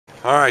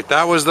Alright,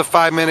 that was the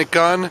 5-minute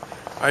gun.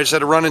 I just had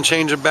to run and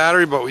change a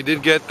battery, but we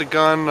did get the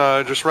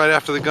gun just right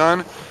after the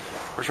gun.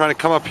 We're trying to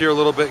come up here a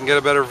little bit and get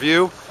a better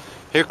view.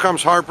 Here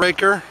comes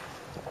Heartbreaker.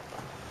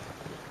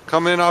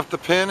 Coming in off the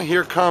pin.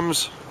 Here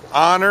comes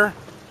Honor.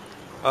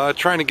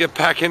 Trying to get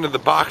back into the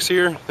box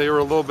here. They were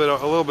a little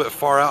bit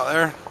far out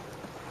there.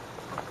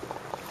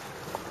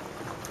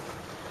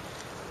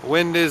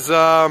 Wind is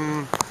up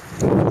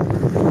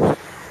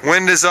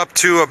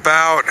to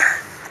about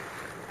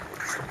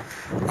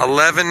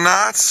 11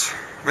 knots,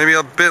 maybe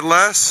a bit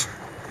less.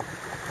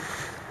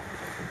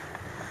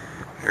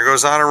 Here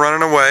goes Honor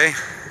running away.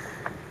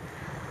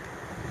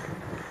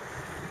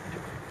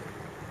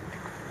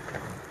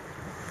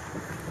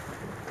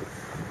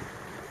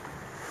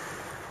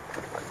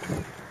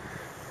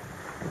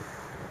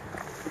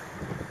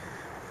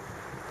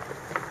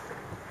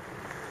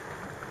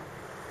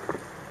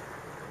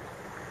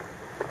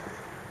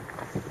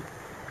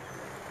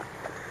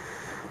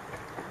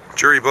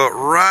 Jury boat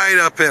right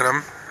up in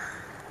him.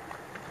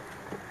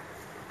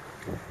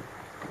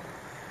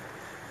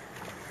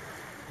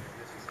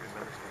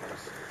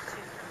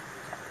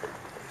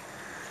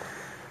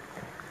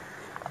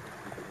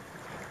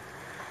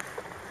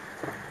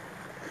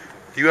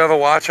 Do you have a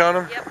watch on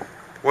him? Yep.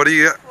 What do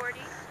you got?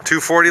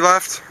 240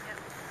 left? Yep.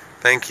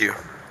 Thank you.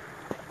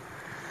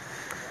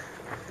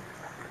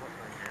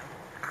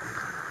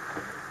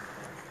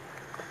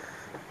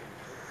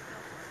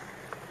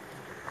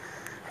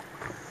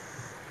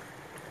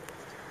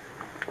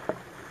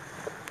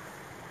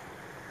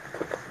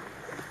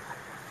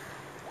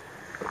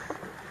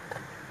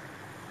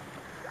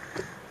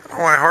 I don't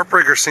know why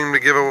Heartbreaker seemed to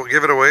give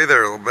it away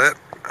there a little bit.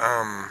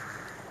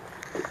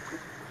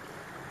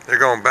 They're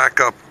going back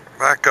up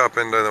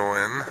into the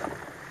wind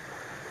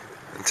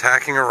and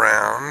tacking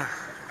around.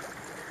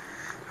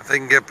 If they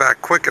can get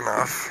back quick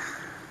enough.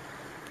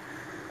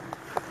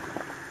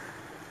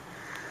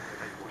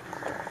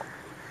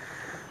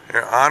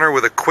 Here, Honor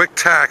with a quick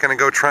tack and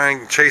go try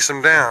and chase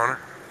him down.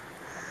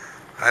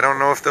 I don't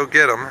know if they'll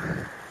get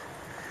him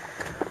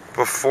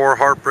before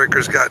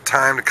Heartbreaker's got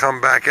time to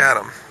come back at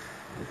him.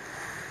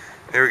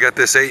 Here we got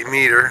this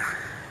 8-meter.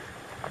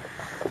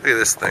 Look at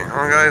this thing,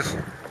 huh guys?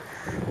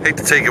 Hate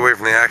to take away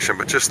from the action,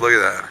 but just look at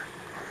that.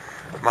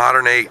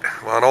 Modern 8.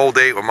 Well, an old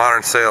 8 with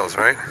modern sails,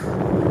 right?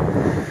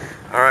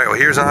 Alright, well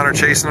here's Honor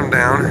chasing him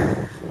down.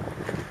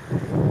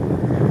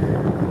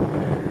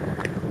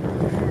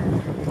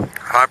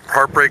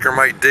 Heartbreaker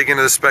might dig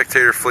into the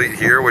spectator fleet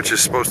here, which is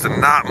supposed to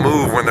not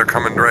move when they're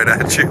coming right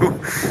at you.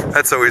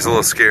 That's always a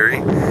little scary.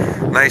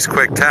 Nice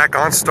quick tack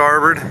on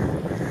starboard.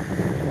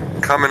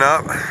 Coming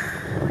up.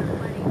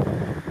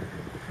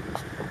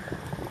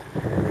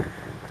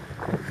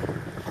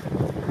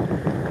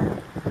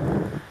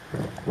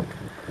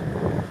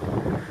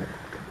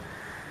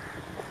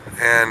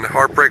 And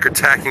Heartbreaker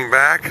tacking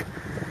back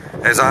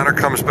as Honor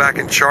comes back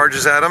and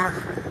charges at him.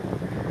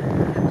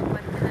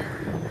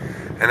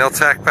 And they'll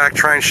tack back,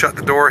 try and shut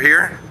the door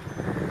here.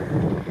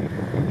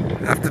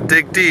 Have to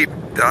dig deep.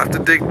 They'll have to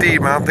dig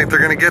deep. I don't think they're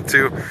going to get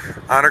to.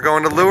 Honor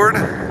going to leeward.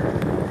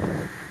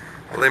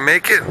 Will they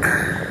make it? 50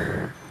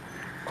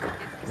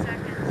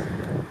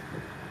 seconds.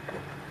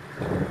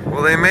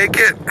 Will they make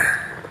it?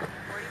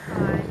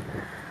 45.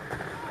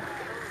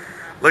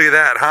 Look at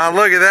that, huh?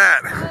 Look at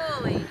that.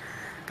 Holy.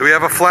 Do we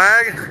have a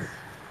flag?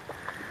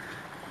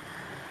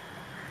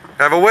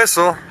 Have a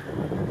whistle?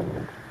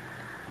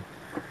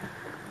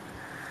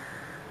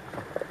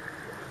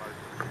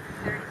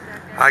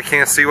 I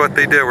can't see what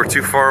they did. We're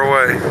too far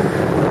away.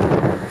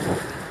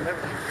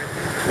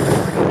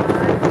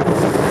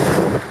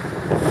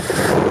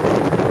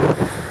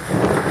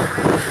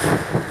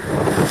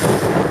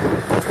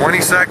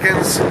 20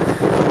 seconds.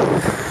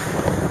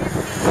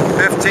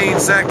 15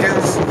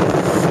 seconds.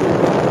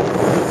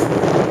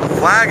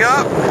 Flag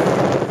up.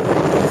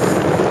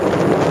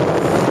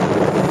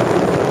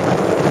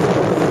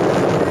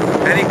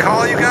 Any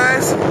call, you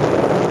guys?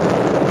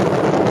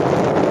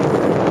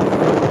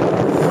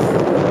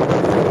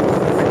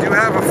 We do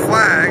have a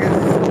flag,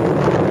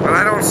 but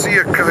I don't see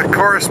a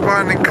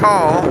corresponding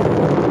call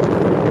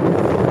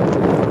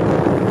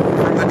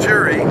from the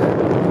jury.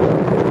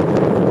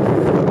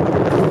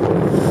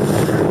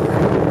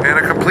 And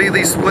a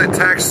completely split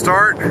tack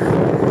start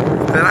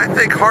that I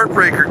think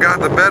Heartbreaker got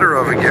the better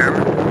of again.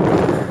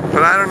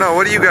 But I don't know.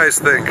 What do you guys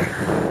think?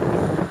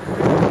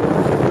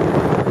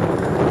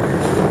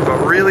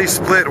 Really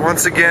split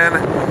once again,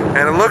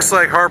 and it looks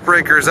like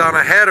Heartbreaker's on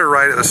a header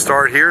right at the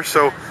start here,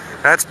 so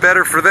that's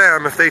better for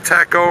them if they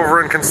tack over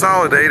and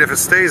consolidate if it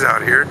stays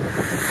out here.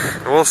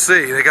 We'll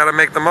see. They got to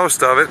make the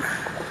most of it.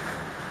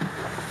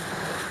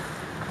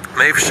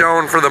 They've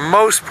shown for the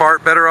most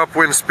part better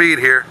upwind speed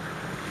here.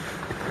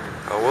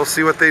 We'll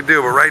see what they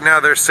do, but right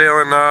now they're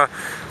sailing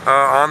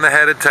on the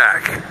headed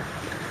tack.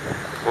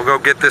 We'll go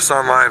get this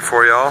online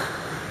for y'all.